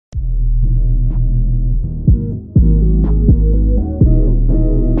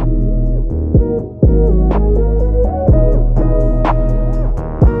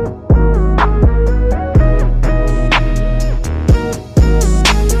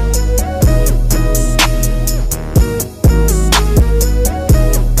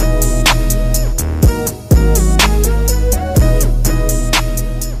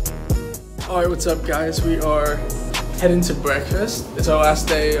What's up, guys? We are heading to breakfast. It's our last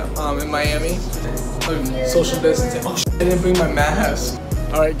day in Miami. Social distancing. Oh shit, I didn't bring my mask.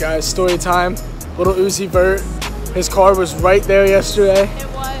 Alright guys, story time. Lil Uzi Vert, his car was right there yesterday. It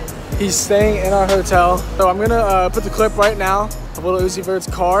was. He's staying in our hotel. So I'm gonna put the clip right now of Lil Uzi Vert's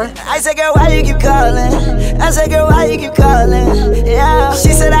car. I said, girl, why you keep calling? I said, girl, why you keep calling? Yeah. She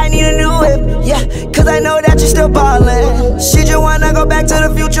said, I need a new whip. Yeah, cause I know that you're still ballin'. She just wanna go back to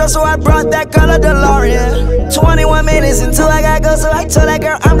the future, so I brought that girl a DeLorean. 21 minutes until I gotta go, so I told that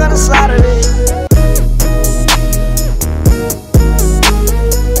girl I'm gonna slaughter it.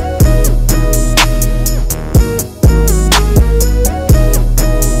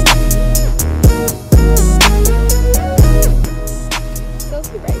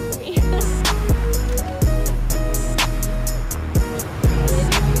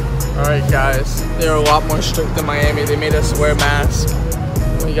 Alright guys, they are a lot more strict than Miami. They made us wear masks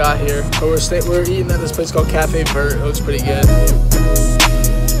when we got here. But we're eating at this place called Cafe Vert. It looks pretty good. This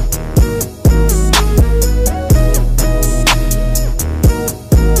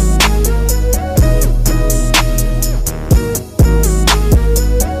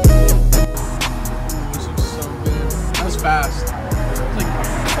looks so good. That was fast. It was like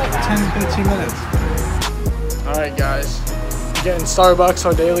 10-15 minutes. Alright guys. Getting Starbucks,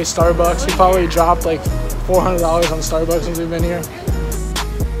 our daily Starbucks. We probably dropped like $400 on Starbucks since we've been here.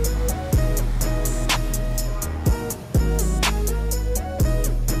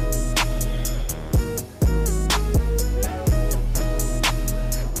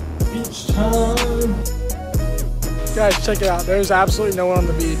 Beach time! Guys, check it out. There's absolutely no one on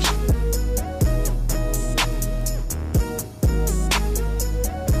the beach.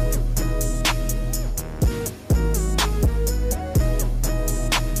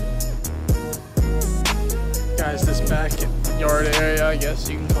 Guys, this backyard area, I guess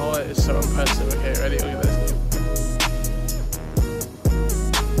you can call it, is so impressive. Okay, ready? Look at this.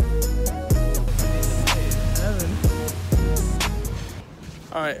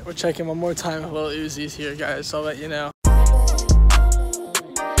 Alright, we're checking one more time if Lil Uzi's here, guys, so I'll let you know.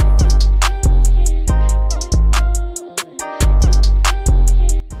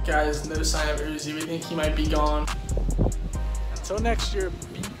 Guys, no sign of Uzi. We think he might be gone. Until next year,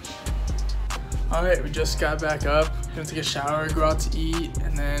 beach. Alright, we just got back up. Gonna take a shower, go out to eat,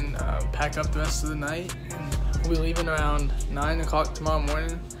 and then pack up the rest of the night. And we'll be leaving around 9 o'clock tomorrow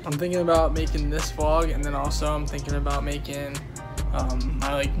morning. I'm thinking about making this vlog, and then also I'm thinking about making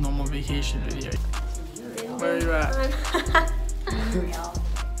my like normal vacation video. Where are you at?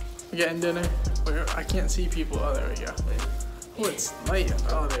 We're getting dinner. I can't see people. Oh, there we go. Oh, it's light.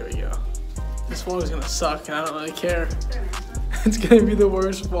 Oh, there we go. This vlog is gonna suck, and I don't really care. It's gonna be the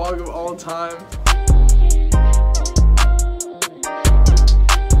worst vlog of all time.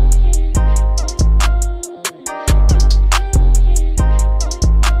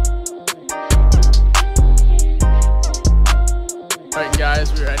 Alright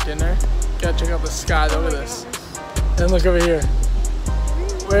guys, we're at dinner. Gotta check out the sky, look at this. And look over here.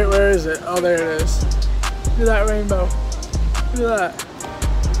 Where is it? Oh, there it is. Look at that rainbow. Look at that.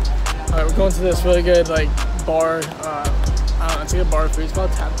 Alright, we're going to this really good like bar. I don't know, it's like a bar food. It's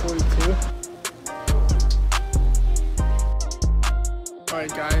called Tab 42. Alright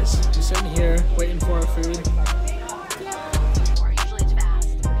guys, just sitting here waiting for our food. Usually it's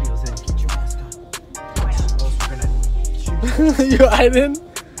fast. Get your mask on. We're gonna shoot. You hiding?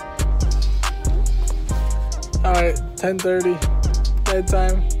 Alright, 10:30.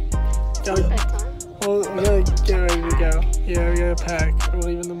 Bedtime. Bedtime? Well, we gotta get ready to go. Yeah, we gotta pack. We're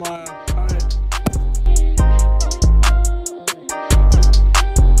leaving tomorrow.